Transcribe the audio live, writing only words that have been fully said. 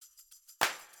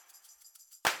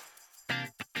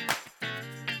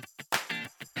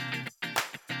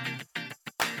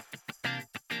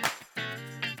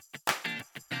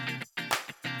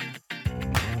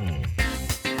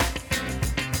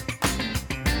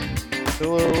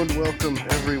Hello and welcome,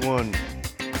 everyone.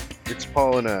 It's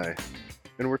Paul and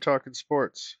we're talking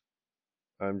sports.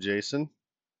 I'm Jason.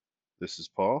 This is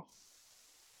Paul,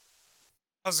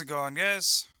 How's it going,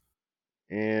 guys?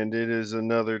 and it is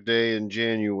another day in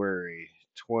January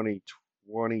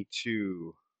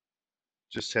 2022.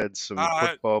 Just had some Uh,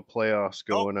 football playoffs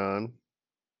oh, going on.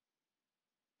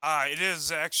 it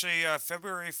is actually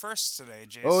February 1st today,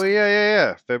 Oh Jason.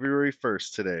 yeah. February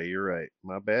 1st today. You're right.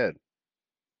 My bad.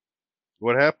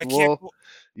 What I happened? can't, Well, bel-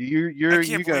 you I you're can't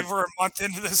you got believe we're a month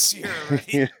into this year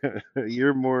already.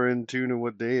 you're more in tune of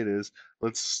what day it is.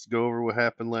 Let's go over what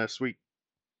happened last week.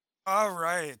 All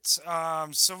right.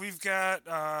 So we've got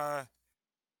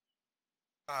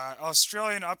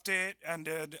Australian update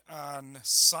ended on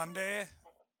Sunday.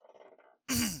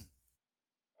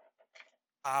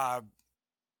 uh,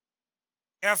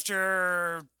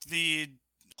 After the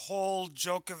whole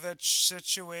Djokovic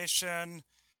situation,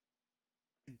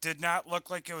 did not look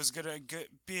like it was gonna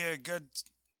be a good.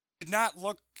 Did not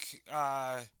look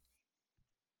uh,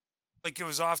 like it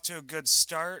was off to a good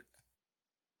start.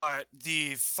 But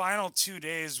the final 2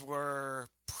 days were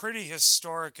pretty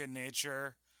historic in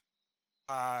nature.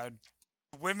 Uh,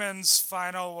 Women's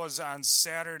final was on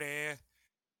Saturday.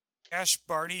 Ash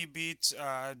Barty beat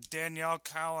Danielle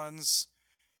Collins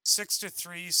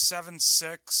 6-3,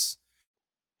 7-6,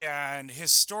 and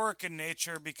historic in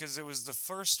nature because it was the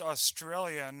first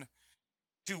Australian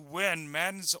to win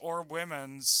men's or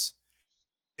women's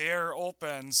their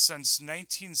Open since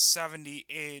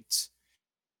 1978.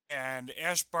 And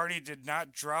Ash Barty did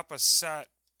not drop a set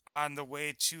on the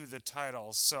way to the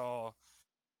title. So,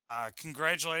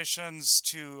 congratulations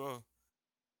to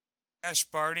Ash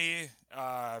Barty.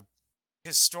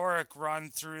 Historic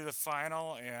run through the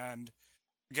final, and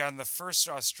again, the first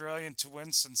Australian to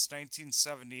win since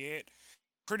 1978.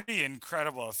 Pretty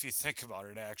incredible if you think about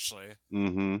it, actually.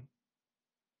 Mm-hmm.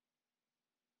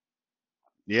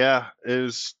 Yeah, it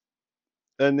was,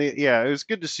 it was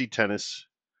good to see tennis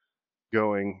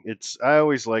going. I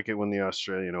always like it when the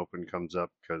Australian Open comes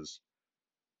up because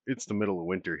it's the middle of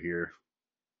winter here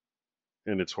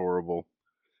and it's horrible.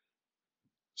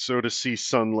 So to see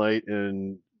sunlight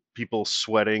and people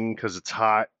sweating because it's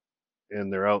hot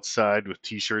and they're outside with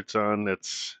t-shirts on,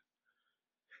 it's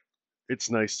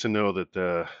nice to know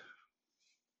that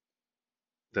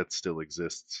that still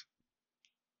exists.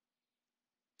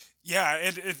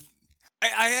 Yeah,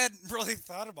 I hadn't really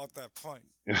thought about that point,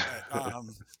 but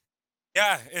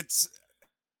yeah, it's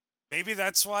maybe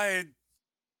that's why.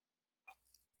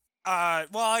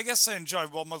 Well, I guess I enjoy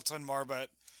Wimbledon more, but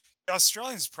the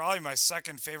Australian's probably my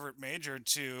second favorite major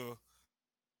to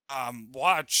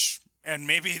watch, and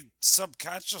maybe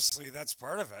subconsciously that's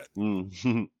part of it.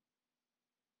 Mm.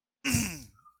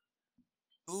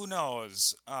 Who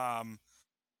knows?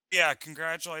 Yeah,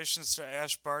 congratulations to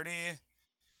Ash Barty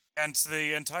and to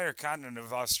the entire continent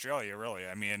of Australia. Really,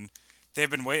 I mean, they've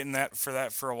been waiting for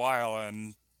that for a while,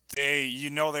 and they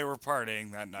were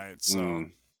partying that night. So,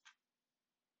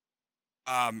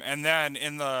 Mm. and then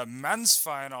in the men's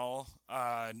final,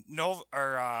 no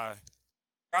or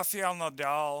Rafael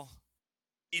Nadal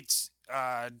beat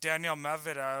Daniel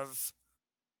Medvedev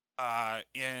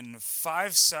in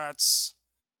 5 sets.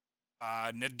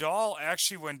 Nadal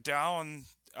actually went down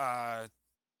the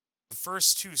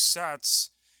first 2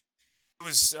 sets. It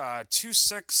was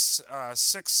 2-6,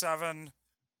 6-7,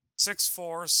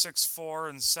 6-4, 6-4,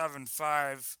 and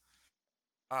 7-5.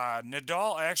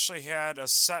 Nadal actually had a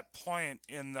set point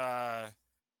in the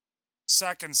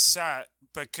second set,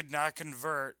 but could not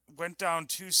convert. Went down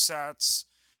 2 sets.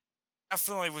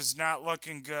 Definitely was not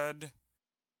looking good.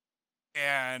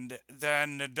 And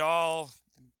then Nadal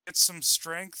gets some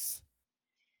strength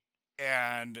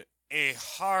and a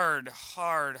hard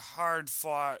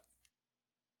fought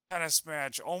tennis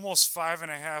match, almost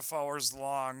 5.5 hours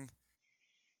long.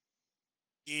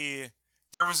 He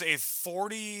There was a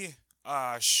 40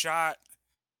 shot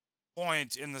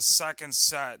point in the second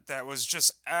set that was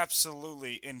just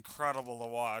absolutely incredible to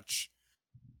watch.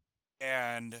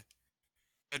 And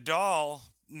Nadal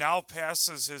now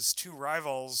passes his two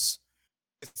rivals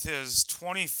with his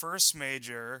 21st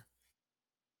major,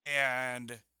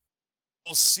 and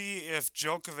we'll see if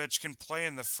Djokovic can play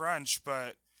in the French,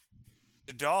 but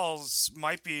Nadal's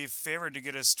might be favored to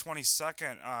get his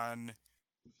 22nd on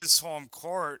his home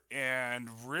court and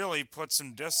really put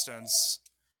some distance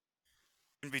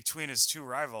in between his two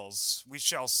rivals. We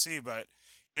shall see, but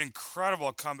an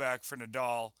incredible comeback for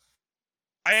Nadal.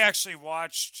 I actually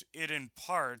watched it in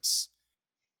parts.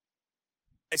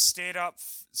 I stayed up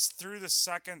through the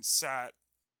second set,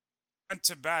 went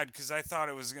to bed because I thought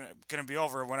it was gonna be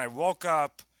over. When I woke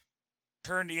up,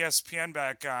 turned ESPN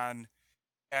back on.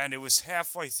 and it was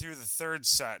halfway through the third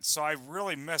set, so I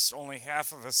really missed only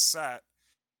half of a set.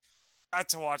 Got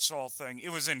to watch the whole thing. It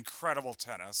was incredible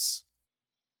tennis.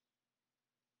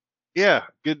 Yeah,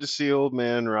 good to see old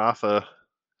man Rafa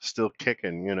still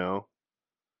kicking,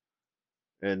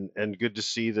 and good to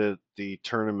see that the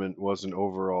tournament wasn't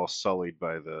overall sullied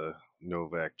by the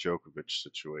Novak Djokovic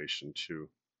situation too.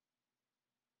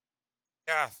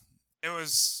 Yeah, it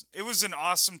was an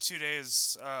awesome 2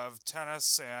 days of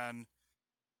tennis, and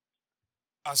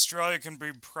Australia can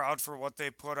be proud for what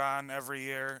they put on every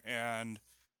year. And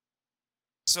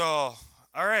so,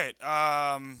 all right,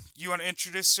 you want to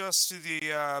introduce us to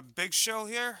the big show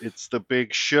here? It's the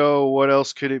big show. What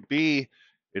else could it be?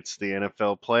 It's the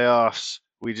NFL playoffs.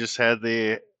 We just had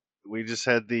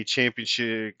the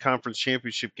championship conference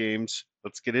championship games.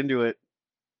 Let's get into it.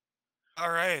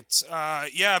 All right,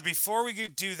 yeah. Before we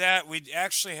could do that, we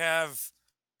actually have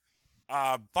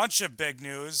a bunch of big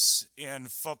news in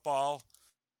football.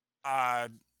 Uh,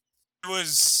 it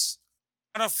was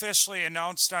unofficially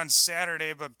announced on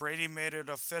Saturday, but Brady made it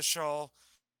official.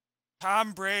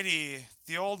 Tom Brady,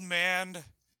 the old man,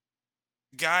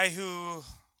 guy who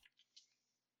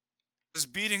was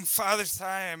beating Father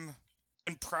Time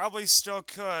and probably still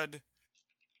could,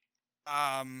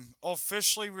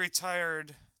 officially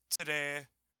retired today.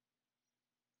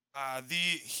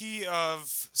 He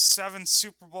of 7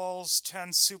 Super Bowls,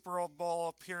 10 Super Bowl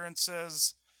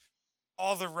appearances,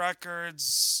 all the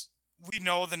records. We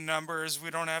know the numbers.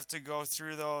 We don't have to go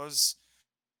through those.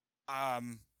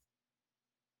 Um,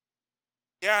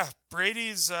 yeah,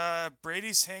 Brady's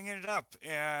hanging it up.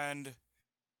 And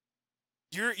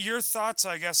your thoughts,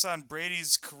 I guess, on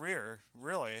Brady's career,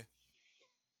 really?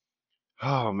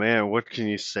 Oh man, what can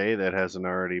you say that hasn't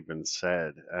already been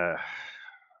said? I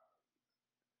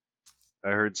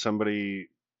heard somebody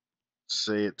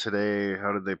say it today.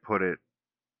 How did they put it?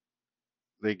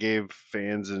 They gave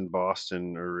fans in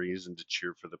Boston a reason to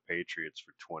cheer for the Patriots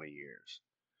for 20 years.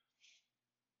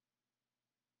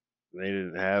 They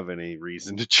didn't have any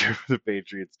reason to cheer for the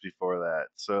Patriots before that.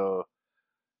 So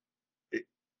it,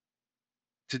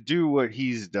 to do what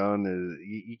he's done is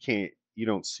you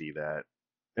don't see that.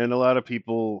 And a lot of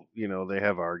people, they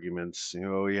have arguments.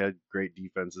 He had great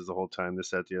defenses the whole time. This,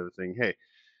 that, the other thing. Hey,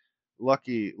 luck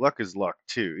is luck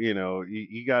too.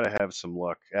 You got to have some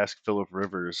luck. Ask Philip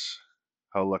Rivers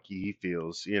how lucky he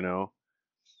feels. You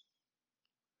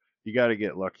got to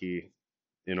get lucky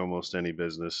in almost any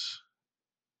business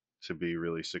to be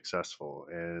really successful.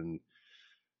 And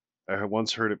I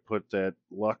once heard it put that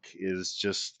luck is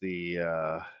just the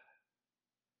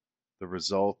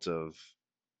result of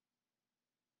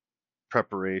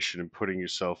preparation and putting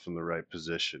yourself in the right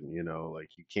position. Like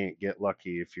you can't get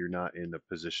lucky if you're not in a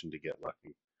position to get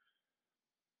lucky.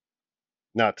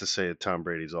 Not to say that Tom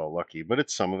Brady's all lucky, but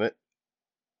it's some of it.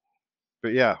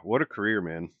 But yeah, what a career,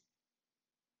 man.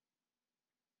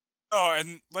 Oh,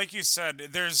 and like you said,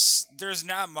 there's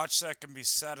not much that can be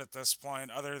said at this point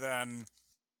other than,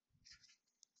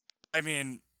 I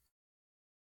mean,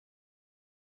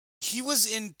 he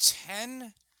was in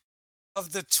 10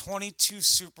 of the 22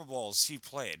 Super Bowls he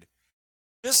played.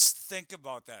 Just think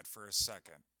about that for a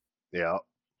second. Yeah.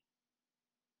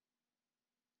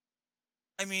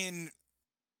 I mean,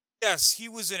 yes, he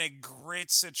was in a great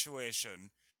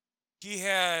situation. He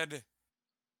had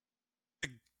the,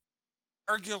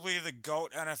 arguably the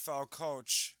GOAT NFL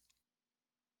coach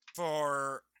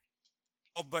for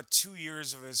all but 2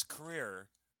 years of his career.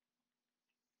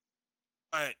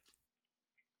 But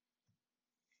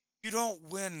you don't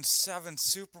win 7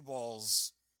 Super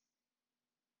Bowls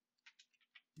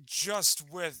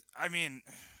just with, I mean,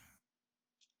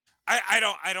 I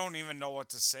don't even know what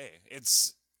to say.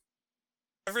 It's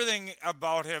everything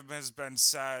about him has been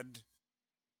said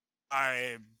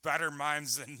by better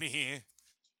minds than me.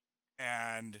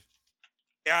 And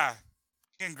yeah,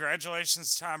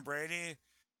 congratulations, Tom Brady.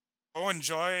 Go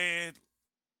enjoy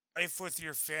life with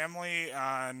your family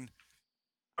on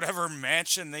whatever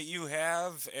mansion that you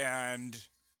have, and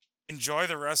enjoy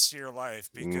the rest of your life,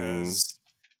 Mm, because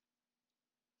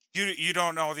you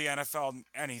don't know the NFL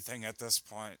anything at this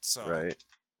point. So right.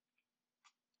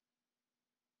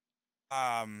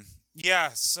 um yeah,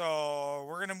 so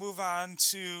we're gonna move on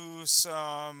to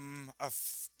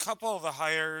couple of the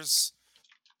hires.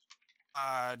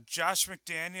 Josh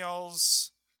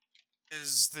McDaniels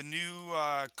is the new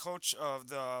coach of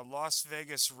the Las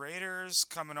Vegas Raiders,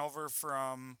 coming over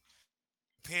from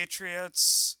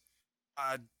Patriots.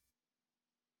 Uh,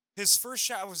 his first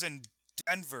shot was in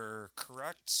Denver,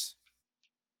 correct?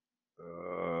 Uh,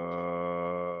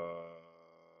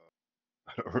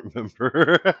 I don't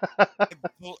remember. I,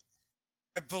 bel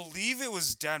I believe it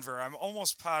was Denver. I'm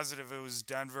almost positive it was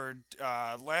Denver.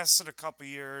 Lasted a couple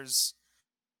years.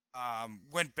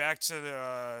 Went back to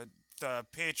the Yeah, yeah,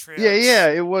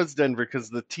 Patriots. it was Denver because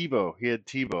the Tebow. He had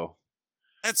Tebow.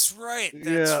 That's right.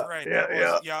 That's Yeah, right. yeah, That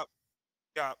was yeah.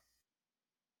 yep,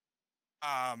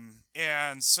 yep.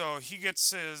 And so he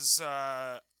gets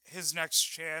his next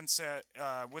chance at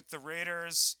with the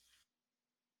Raiders.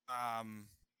 Um,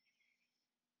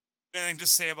 anything to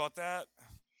say about that?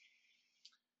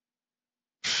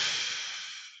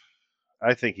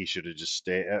 I think he should have just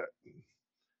stayed.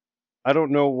 I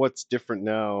don't know what's different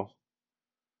now.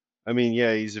 I mean,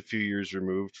 yeah, he's a few years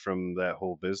removed from that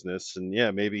whole business, and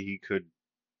yeah, maybe he could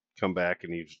come back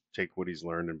and he'd take what he's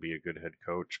learned and be a good head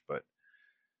coach. But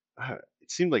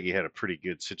it seemed like he had a pretty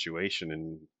good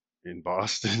situation in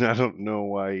Boston. I don't know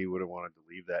why he would have wanted to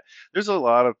leave that. There's a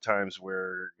lot of times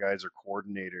where guys are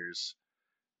coordinators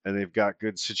and they've got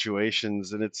good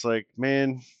situations, and it's like,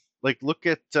 man, like look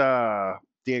at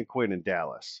Dan Quinn in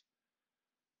Dallas.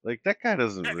 Like that guy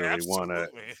doesn't really want to.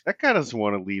 Absolutely. That guy doesn't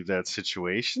want to leave that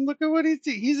situation. Look at what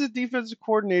he's a defensive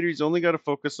coordinator. He's only got to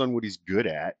focus on what he's good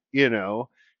at. He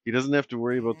doesn't have to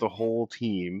worry about the Mhm. whole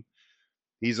team.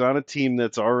 He's on a team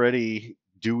that's already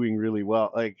doing really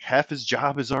well. Like half his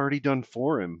job is already done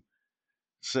for him.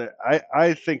 So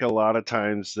I think a lot of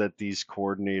times that these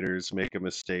coordinators make a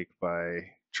mistake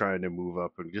by trying to move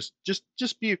up and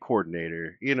just be a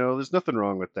coordinator. There's nothing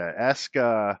wrong with that. Ask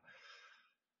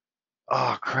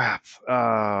oh crap.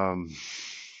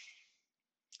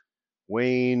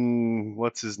 Wayne,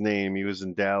 what's his name? He was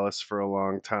in Dallas for a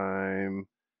long time.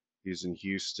 He was in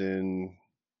Houston.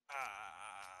 Uh,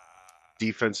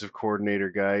 Defensive coordinator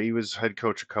guy. He was head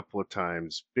coach a couple of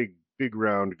times. Big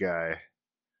round guy.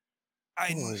 I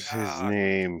What kn- was his uh,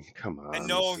 name? Come I on,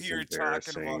 know this who is you're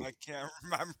talking about. embarrassing. I can't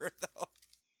remember though.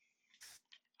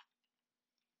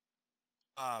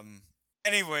 Um.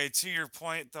 Anyway, to your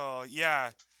point though, yeah.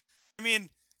 I mean,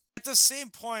 at the same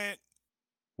point,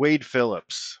 Wade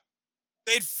Phillips.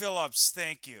 Wade Phillips.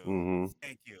 Thank you. Mm-hmm.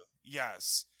 Thank you.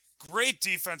 Yes. Great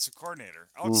defensive coordinator.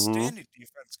 Mm-hmm. Outstanding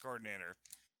defense coordinator.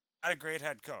 Not a great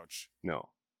head coach. No.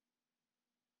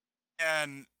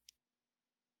 And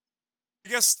I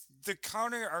guess the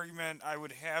counter argument I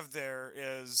would have there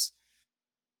is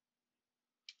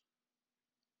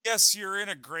yes, you're in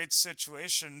a great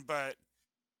situation, but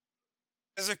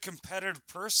as a competitive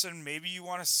person, maybe you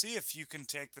want to see if you can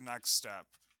take the next step.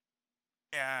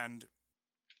 And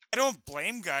I don't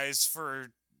blame guys for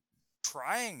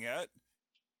trying it.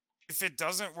 If it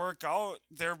doesn't work out,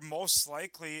 they're most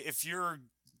likely, if you're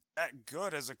that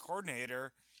good as a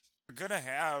coordinator, you're going to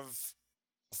have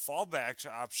a fallback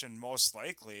option most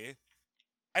likely.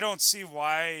 I don't see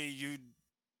why you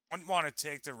wouldn't want to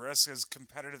take the risk as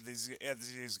competitive as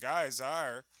these guys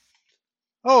are.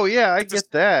 Oh yeah, I At the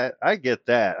get that. I get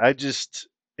that.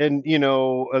 And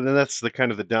then that's the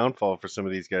kind of the downfall for some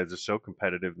of these guys. They're so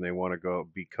competitive and they want to go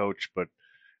be coach, but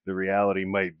the reality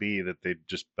might be that they're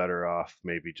just better off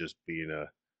maybe just being a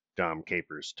Dom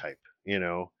Capers type.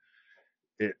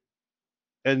 It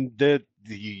and that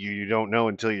you don't know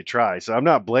until you try. So I'm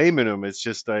not blaming them. It's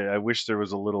just I wish there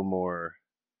was a little more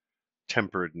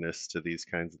temperedness to these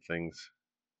kinds of things.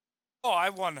 Oh, I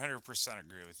 100%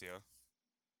 agree with you.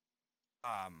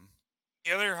 Um,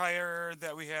 the other hire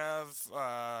that we have,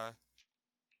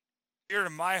 dear to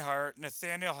my heart,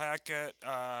 Nathaniel Hackett,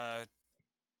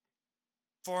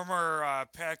 former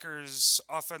Packers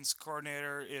offense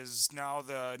coordinator, is now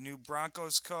the new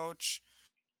Broncos coach.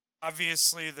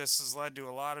 Obviously, this has led to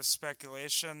a lot of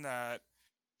speculation that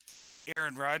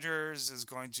Aaron Rodgers is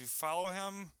going to follow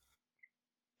him,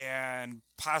 and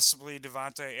possibly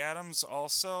Devontae Adams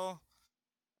also.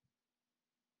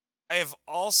 I have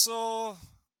also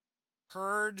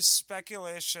heard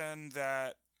speculation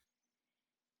that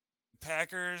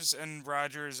Packers and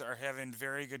Rodgers are having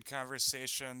very good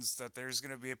conversations, that there's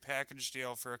going to be a package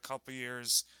deal for a couple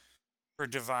years for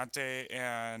Devontae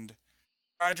and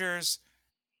Rodgers.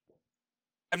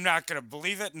 I'm not going to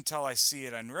believe it until I see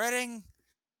it on writing,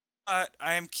 but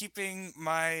I am keeping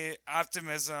my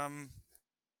optimism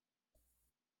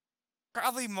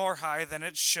probably more high than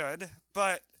it should,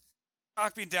 but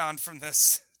talk me down from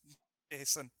this,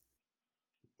 Jason.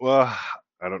 Well,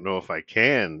 I don't know if I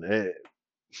can.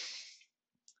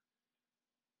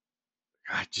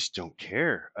 I just don't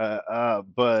care.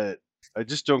 But I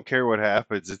just don't care what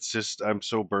happens. It's just I'm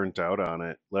so burnt out on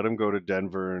it. Let him go to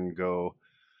Denver and go,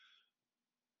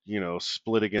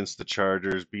 split against the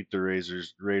Chargers, beat the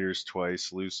Raiders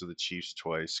twice, lose to the Chiefs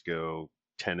twice, go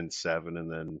 10-7, and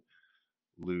then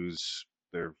lose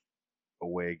their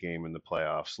away game in the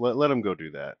playoffs. Let him go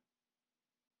do that.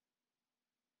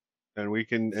 and we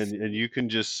can and you can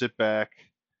just sit back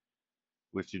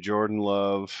with your Jordan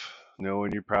Love,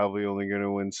 knowing you're probably only going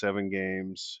to win 7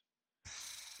 games,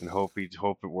 and hope it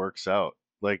works out.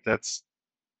 Like that's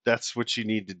what you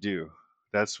need to do.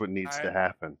 That's what needs I to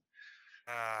happen.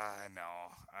 I know,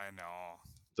 I know.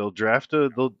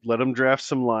 They'll let them draft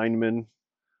some linemen,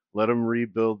 let them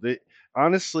rebuild it.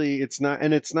 Honestly, it's not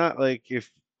like if,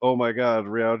 oh my God,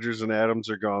 Rodgers and Adams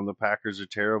are gone, the Packers are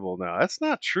terrible now. That's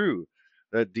not true.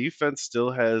 That defense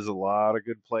still has a lot of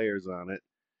good players on it.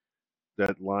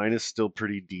 That line is still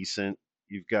pretty decent.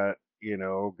 You've got,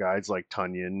 guys like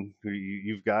Tunyon, who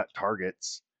you've got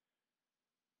targets.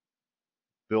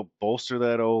 They'll bolster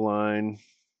that O line,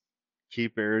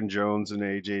 keep Aaron Jones and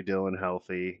AJ Dillon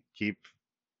healthy, keep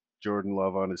Jordan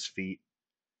Love on his feet,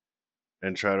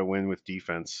 and try to win with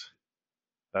defense.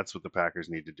 That's what the Packers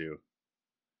need to do.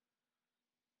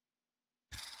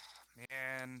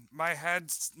 Man, my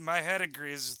head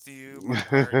agrees with you. My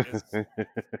heart is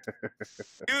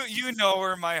you know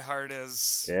where my heart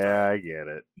is, Yeah, but I get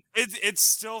it. it's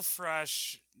still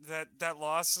fresh. That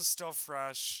loss is still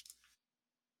fresh.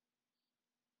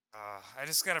 I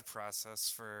just gotta process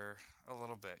for a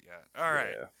little bit yet. All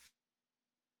right, Yeah.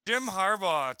 Jim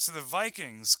Harbaugh to the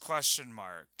Vikings? Question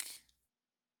mark.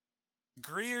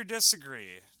 Agree or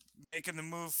disagree? Making the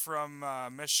move from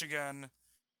Michigan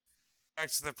back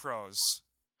to the pros.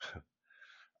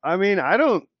 I mean, I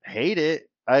don't hate it.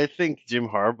 I think Jim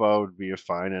Harbaugh would be a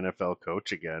fine NFL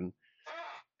coach again.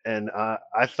 And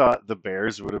I thought the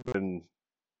Bears would have been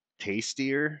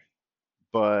tastier,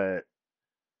 but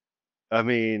I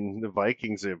mean, the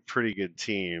Vikings are a pretty good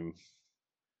team.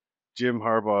 Jim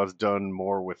Harbaugh's done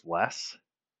more with less,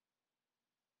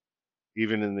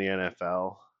 even in the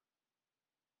NFL,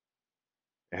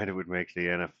 and it would make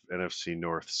the NFC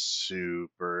North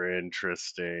super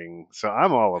interesting. So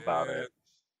I'm all about it. It,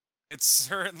 it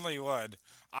certainly would.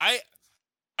 I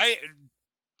I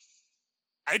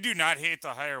I do not hate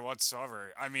the hire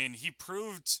whatsoever. I mean, he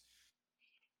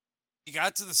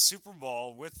got to the Super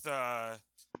Bowl with the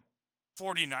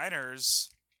 49ers.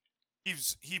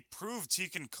 He proved he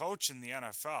can coach in the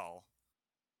NFL.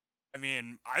 I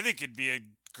mean, I think it'd be a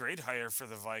great hire for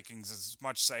the Vikings as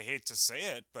much as I hate to say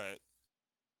it, but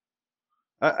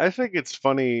I think it's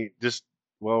funny, just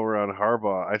while we're on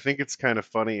Harbaugh, I think it's kind of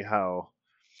funny how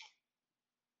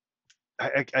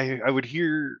I would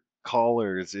hear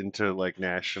callers into like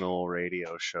national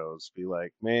radio shows be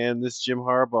like, "Man, this Jim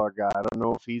Harbaugh guy, I don't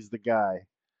know if he's the guy.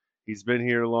 He's been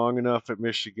here long enough at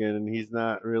Michigan and he's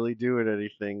not really doing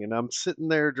anything." And I'm sitting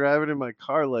there driving in my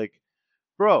car like,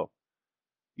 "Bro,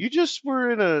 you just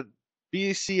were in a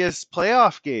BCS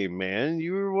playoff game, man.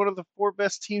 You were one of the 4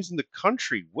 best teams in the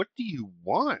country. What do you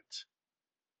want?"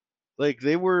 Like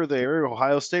they were there,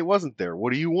 Ohio State wasn't there.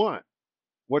 What do you want?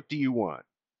 What do you want?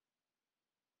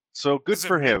 So good does it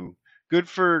for make him. Good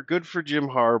for Jim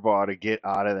Harbaugh to get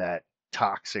out of that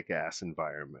toxic ass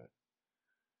environment.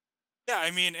 yeah,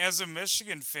 I mean, as a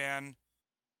Michigan fan,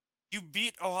 you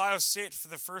beat Ohio State for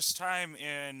the first time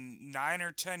in 9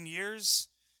 or 10 years.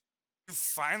 You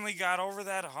finally got over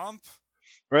that hump.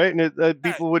 Right? And Yeah,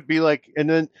 people would be like, and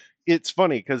then it's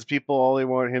funny because people all they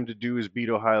want him to do is beat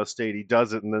Ohio State. He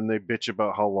does it, and then they bitch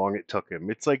about how long it took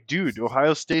him. It's like, dude,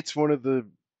 Ohio State's one of the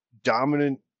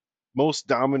dominant, most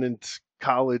dominant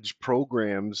college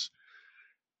programs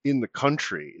in the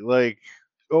country. Like,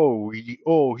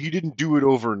 he didn't do it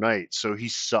overnight, so he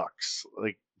sucks.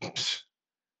 Like,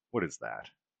 what is that?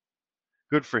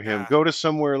 Good for him. yeah. Go to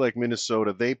somewhere like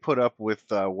Minnesota. They put up with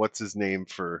what's his name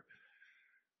for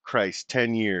Christ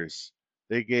 10 years.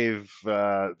 They gave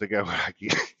the guy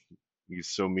he's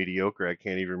so mediocre. I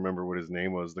can't even remember what his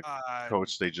name was. The Uh,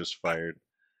 coach they just uh, fired.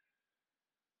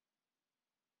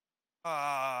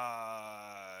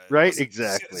 Right? was it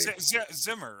Exactly.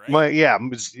 Zimmer, right?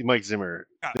 Mike Zimmer.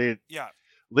 Yeah, They yeah.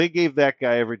 they gave that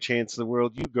guy every chance in the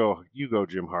world. You go,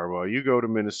 Jim Harbaugh. You go to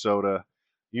Minnesota.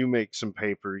 You make some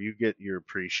paper. You get your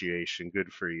appreciation.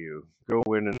 Good for you. Go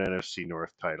win an NFC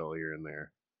North title here and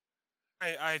there.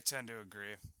 I tend to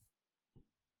agree.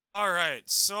 All right,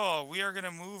 so we are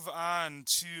gonna move on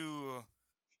to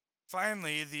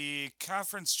finally the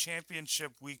conference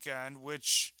championship weekend,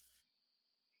 which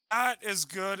not as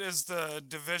good as the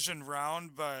division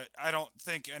round, but I don't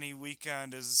think any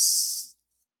weekend is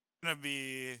gonna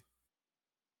be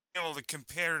able to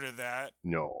compare to that.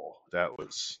 No, that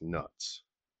was nuts.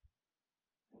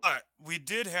 But we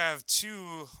did have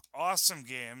two awesome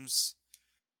games.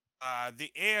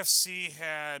 The AFC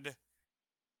had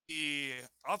the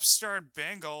upstart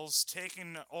Bengals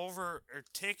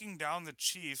taking down the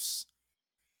Chiefs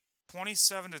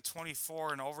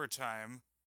 27-24 in overtime.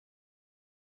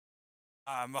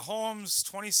 Mahomes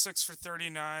 26 for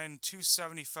 39,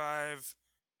 275,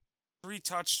 3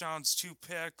 touchdowns, 2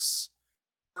 picks.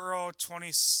 Burrow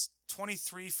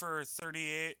 23 for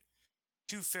 38,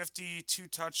 250, 2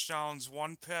 touchdowns,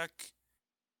 1 pick.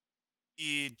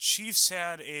 The Chiefs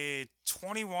had a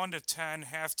 21-10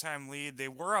 halftime lead. They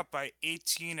were up by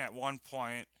 18 at one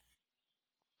point,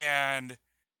 and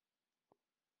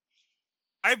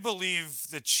I believe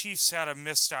the Chiefs had a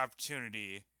missed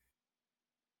opportunity.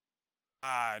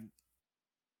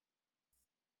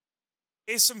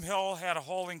 Taysom Hill had a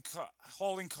holding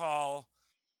call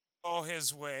go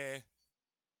his way.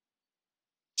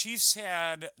 Chiefs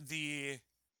had the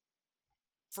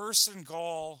 1st and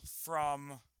goal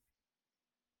from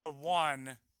the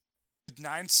 1 with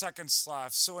 9 seconds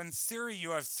left. So in theory,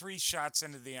 you have 3 shots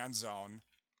into the end zone.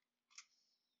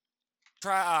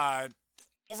 Try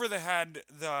over the head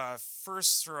the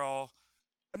first throw,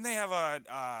 and they have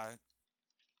a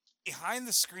behind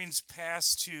the screens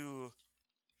pass to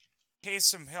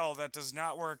Taysom Hill that does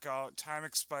not work out. Time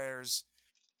expires.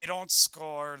 They don't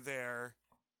score there.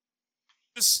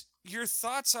 Just your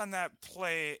thoughts on that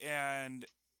play, and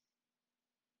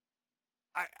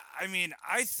I mean,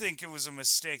 I think it was a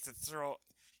mistake to throw.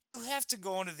 You have to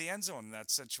go into the end zone in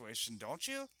that situation, don't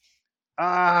you?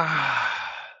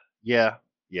 Yeah,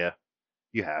 yeah,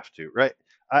 you have to, right?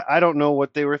 I don't know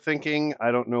what they were thinking.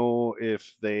 I don't know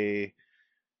if they,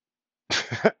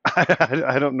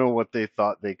 I don't know what they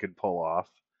thought they could pull off,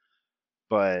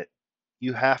 but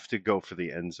you have to go for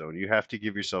the end zone. You have to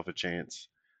give yourself a chance.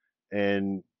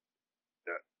 And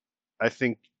I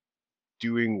think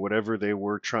doing whatever they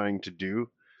were trying to do,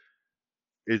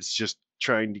 it's just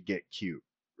trying to get cute,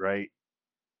 right?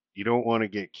 You don't want to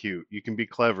get cute. You can be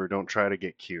clever, don't try to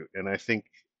get cute. And I think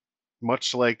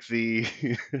much like the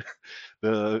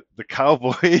the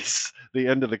Cowboys, the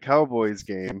end of the Cowboys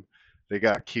game, they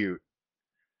got cute.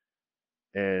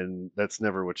 And that's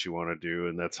never what you want to do,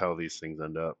 and that's how these things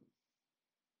end up.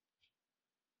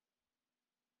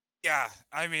 Yeah,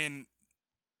 I mean,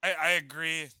 I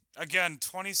agree. Again,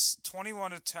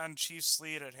 21-10 Chiefs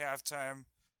lead at halftime.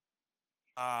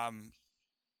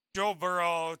 Joe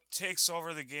Burrow takes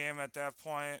over the game at that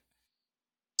point.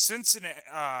 Cincinnati,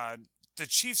 the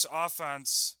Chiefs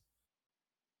offense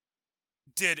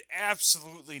did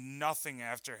absolutely nothing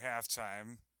after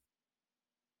halftime.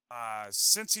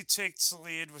 Since he takes the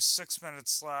lead with 6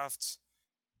 minutes left,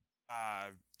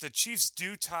 the Chiefs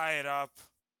do tie it up.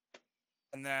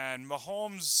 And then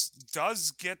Mahomes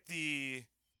does get the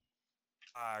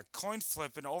coin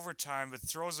flip in overtime, but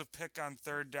throws a pick on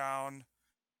 3rd down.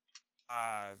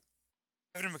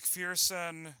 Evan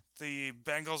McPherson, the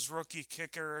Bengals rookie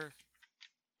kicker,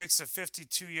 makes a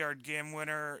 52-yard game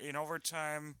winner in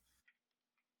overtime.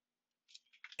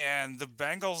 And the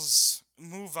Bengals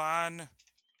move on.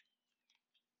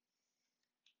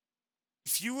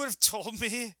 If you would have told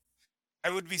me I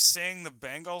would be saying the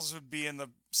Bengals would be in the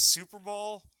Super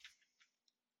Bowl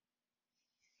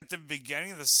at the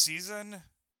beginning of the season,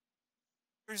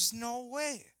 there's no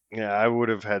way. Yeah, I would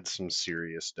have had some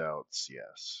serious doubts,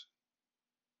 yes.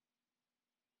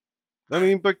 I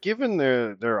mean, but given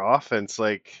their offense,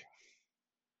 like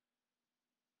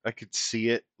I could see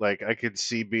it. Like I could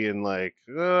see being like,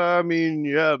 I mean,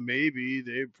 yeah, maybe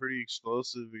they're pretty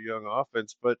explosive, a young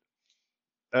offense, but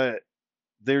uh,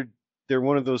 they're they're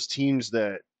one of those teams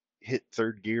that hit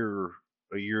third gear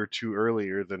a year or two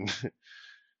earlier than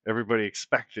everybody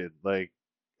expected. Like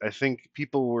I think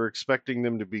people were expecting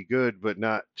them to be good, but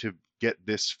not to get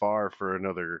this far for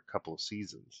another couple of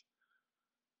seasons.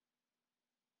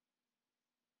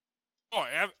 Oh,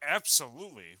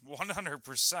 absolutely.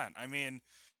 100%. I mean,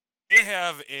 they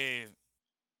have a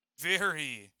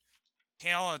very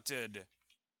talented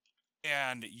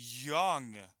and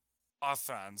young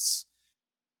offense.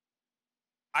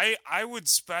 I would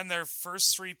spend their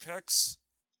first 3 picks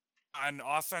on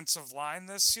offensive line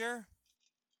this year.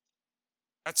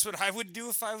 That's what I would do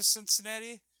if I was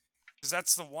Cincinnati, because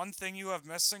that's the one thing you have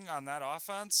missing on that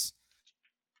offense.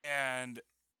 And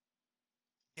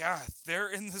yeah, they're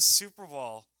in the Super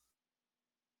Bowl.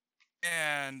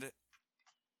 And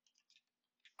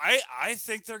I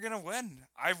think they're going to win.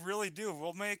 I really do.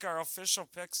 We'll make our official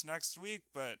picks next week,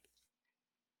 but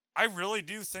I really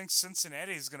do think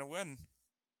Cincinnati is going to win.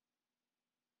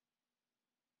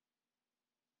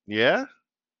 Yeah,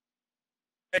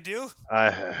 I do.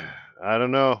 I I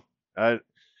don't know. I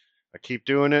keep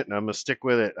doing it, and I'm gonna stick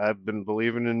with it. I've been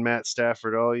believing in Matt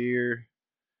Stafford all year.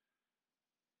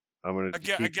 I'm gonna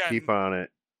Again, keep again, on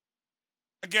it.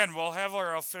 again, we'll have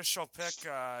our official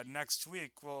pick next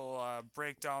week. We'll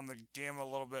break down the game a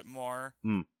little bit more.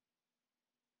 Hmm.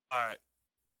 But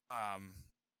um,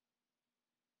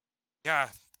 Yeah,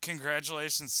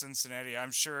 congratulations, Cincinnati.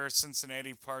 I'm sure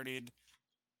Cincinnati partied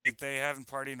like they haven't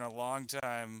partied in a long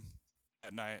time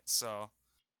at night. So,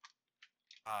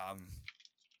 um,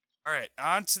 all right,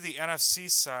 on to the NFC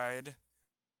side.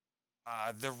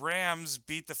 The Rams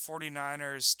beat the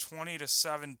 49ers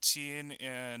 20-17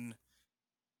 in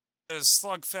a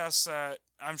slugfest that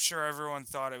I'm sure everyone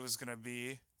thought it was going to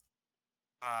be.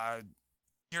 Uh,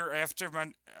 here after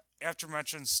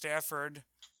mentioned Stafford,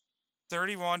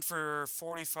 31 for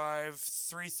 45,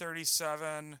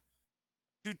 337,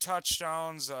 two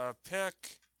touchdowns, a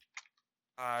pick.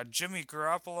 Jimmy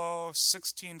Garoppolo,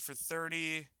 16 for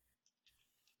 30,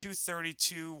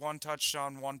 232, one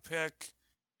touchdown, one pick.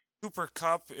 Cooper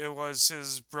Cup, it was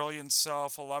his brilliant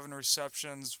self, 11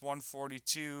 receptions,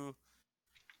 142,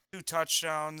 two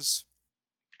touchdowns.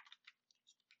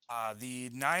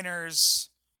 The Niners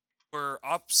were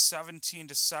up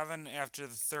 17-7 after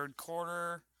the third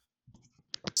quarter.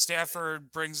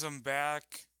 Stafford brings them back.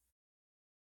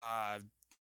 Uh,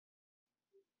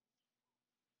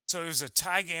 so it was a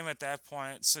tie game at that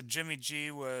point. So Jimmy G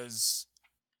was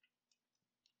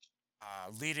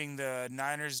leading the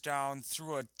Niners down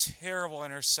through a terrible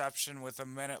interception with a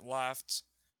minute left.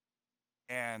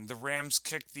 And the Rams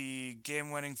kicked the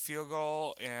game winning field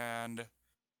goal, and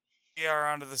we are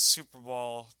on to the Super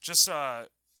Bowl. Just a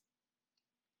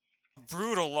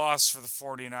brutal loss for the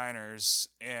 49ers,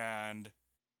 and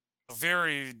a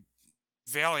very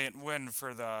valiant win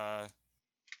for the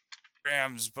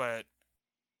Rams. But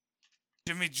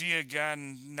Jimmy G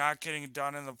again not getting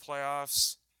done in the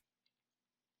playoffs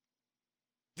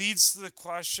leads to the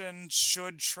question,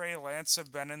 should Trey Lance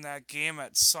have been in that game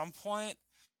at some point?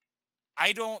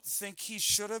 I don't think he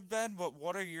should have been, but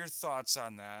what are your thoughts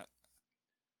on that?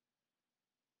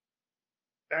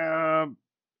 Um,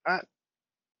 I,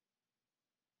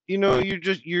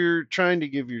 you're trying to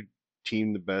give your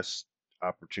team the best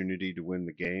opportunity to win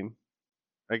the game,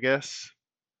 I guess,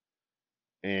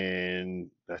 and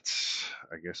that's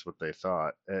I guess what they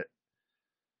thought.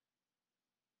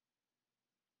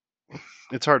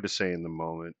 It's hard to say in the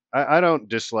moment. I don't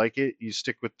dislike it. You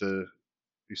stick with the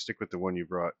one you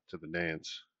brought to the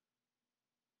dance,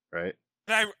 right?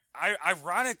 And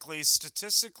ironically,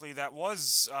 statistically, that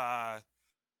was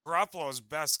Garoppolo's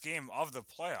best game of the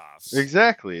playoffs.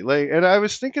 Exactly. Like, and I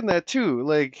was thinking that too.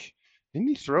 Like, didn't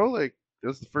he throw like that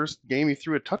was the first game he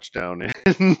threw a touchdown in?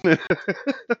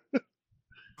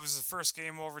 It was the first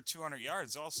game over 200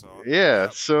 yards, also. Yeah.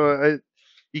 Yep.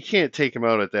 You can't take him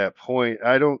out at that point.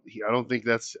 I don't think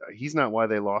he's not why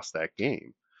they lost that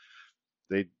game.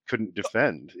 They couldn't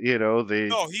defend. They No,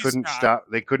 he's couldn't not. stop.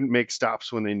 They couldn't make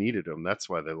stops when they needed them. That's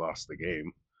why they lost the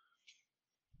game.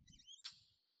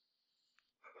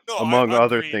 No, I Among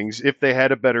other agreed. things, if they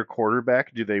had a better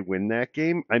quarterback, do they win that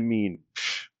game? I mean,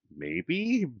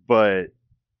 maybe, but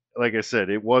like I said,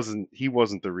 he wasn't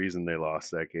the reason they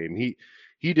lost that game.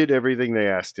 He did everything they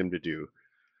asked him to do.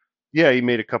 Yeah, he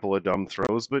made a couple of dumb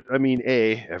throws, but I mean,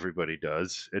 A, everybody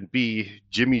does, and B,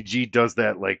 Jimmy G does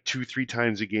that like 2, 3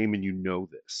 times a game, and you know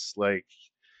this. Like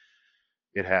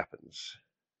it happens.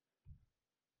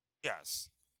 Yes.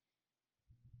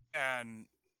 And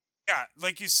yeah,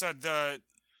 like you said, you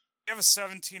have a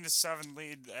 17-7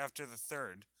 lead after the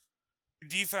third.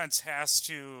 Defense has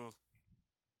to,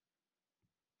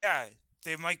 yeah,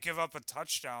 they might give up a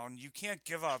touchdown. You can't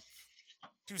give up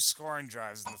two scoring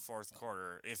drives in the fourth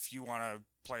quarter if you want to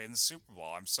play in the Super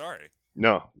Bowl. I'm sorry.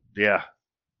 No, yeah,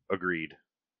 agreed.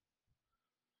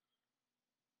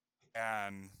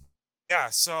 And yeah,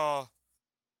 so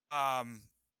um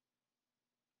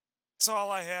that's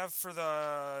all I have for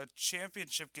the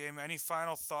championship game. Any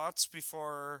final thoughts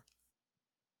before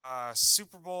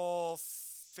Super Bowl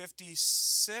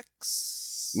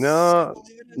 56, I No,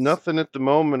 believe it is. nothing at the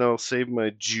moment. I'll save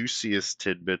my juiciest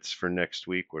tidbits for next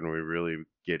week when we really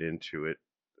get into it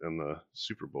on the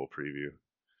Super Bowl preview.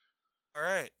 All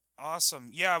right.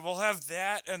 Awesome. Yeah, we'll have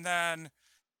that, and then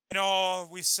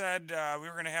we said we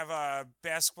were going to have a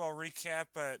basketball recap,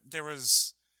 but there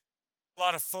was a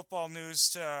lot of football news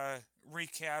to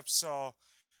recap, so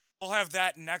we'll have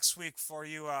that next week for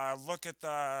you. Look at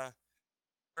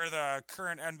where the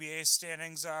current NBA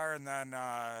standings are, and then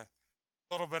a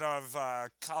little bit of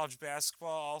college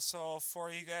basketball also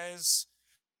for you guys.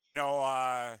 You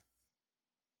know,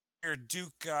 your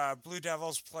Duke Blue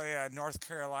Devils play North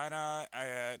Carolina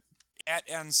at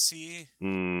NC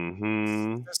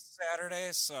Mm-hmm. this Saturday,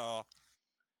 so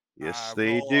Yes,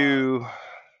 they we'll do.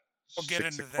 we'll get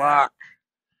Six into that. o'clock.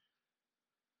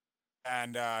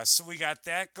 And so we got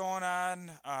that going on.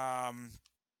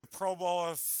 The Pro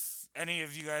Bowl, if any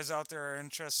of you guys out there are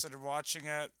interested in watching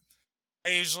it, I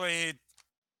usually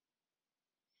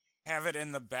have it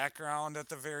in the background at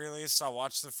the very least. I'll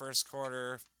watch the first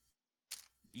quarter.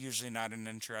 Usually not an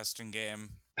interesting game.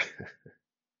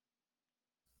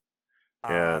 Yeah,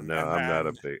 no, And then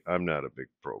I'm not a big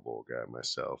Pro Bowl guy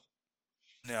myself.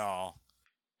 no,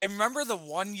 I remember the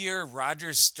one year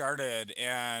Rogers started,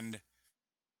 and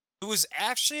it was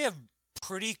actually a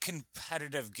pretty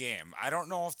competitive game. I don't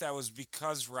know if that was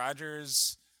because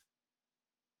Rogers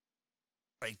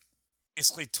like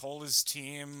basically told his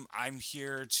team, "I'm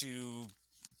here to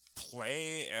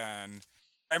play," and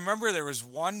I remember there was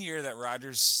one year that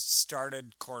Rogers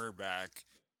started quarterback.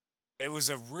 It was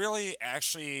a really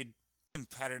actually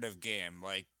competitive game.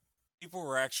 Like people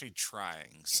were actually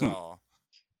trying. So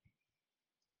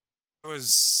it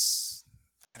was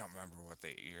I don't remember what the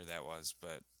year that was,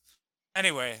 but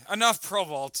anyway, enough Pro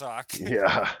Bowl talk.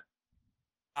 Yeah.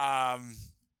 um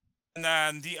and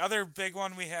then the other big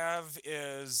one we have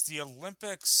is the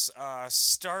Olympics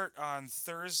start on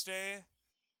Thursday.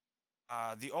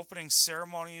 The opening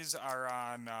ceremonies are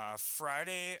on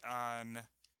Friday on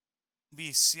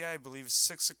BC, I believe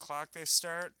 6 o'clock they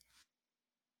start.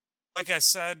 Like I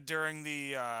said during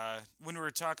the when we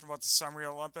were talking about the Summer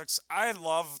Olympics, I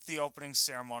love the opening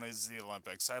ceremonies of the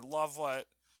Olympics. I love what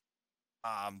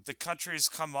the countries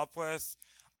come up with.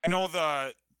 I know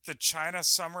the China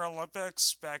Summer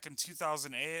Olympics back in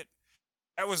 2008.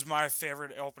 That was my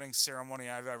favorite opening ceremony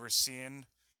I've ever seen.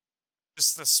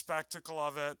 Just the spectacle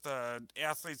of it, the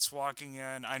athletes walking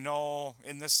in. I know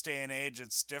in this day and age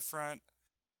it's different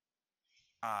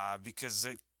because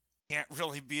it can't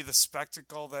really be the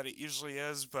spectacle that it usually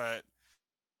is, but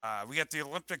we got the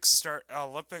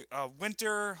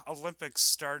Winter Olympics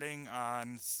starting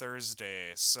on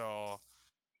Thursday. So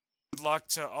good luck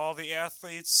to all the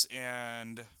athletes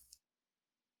and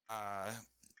uh,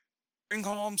 bring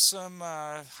home some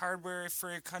hardware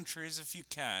for your countries if you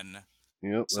can.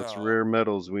 Yep, that's So rare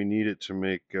metals. We need it to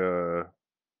make microchips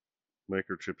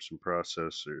and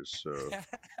processors. So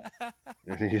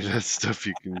any of that stuff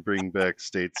you can bring back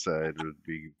stateside would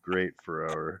be great for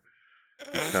our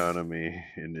economy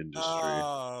and industry.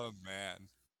 oh man.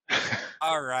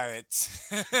 All right.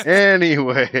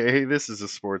 Anyway, this is a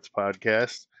sports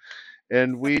podcast,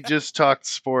 and we just talked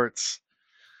sports.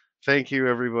 Thank you,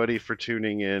 everybody, for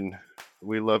tuning in.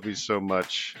 We love you so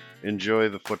much. Enjoy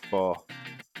the football,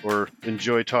 or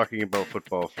enjoy talking about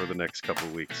football for the next couple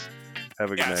of weeks.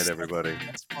 Have a good night, Yes, everybody.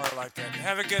 that's more like it.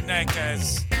 Have a good night,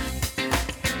 guys.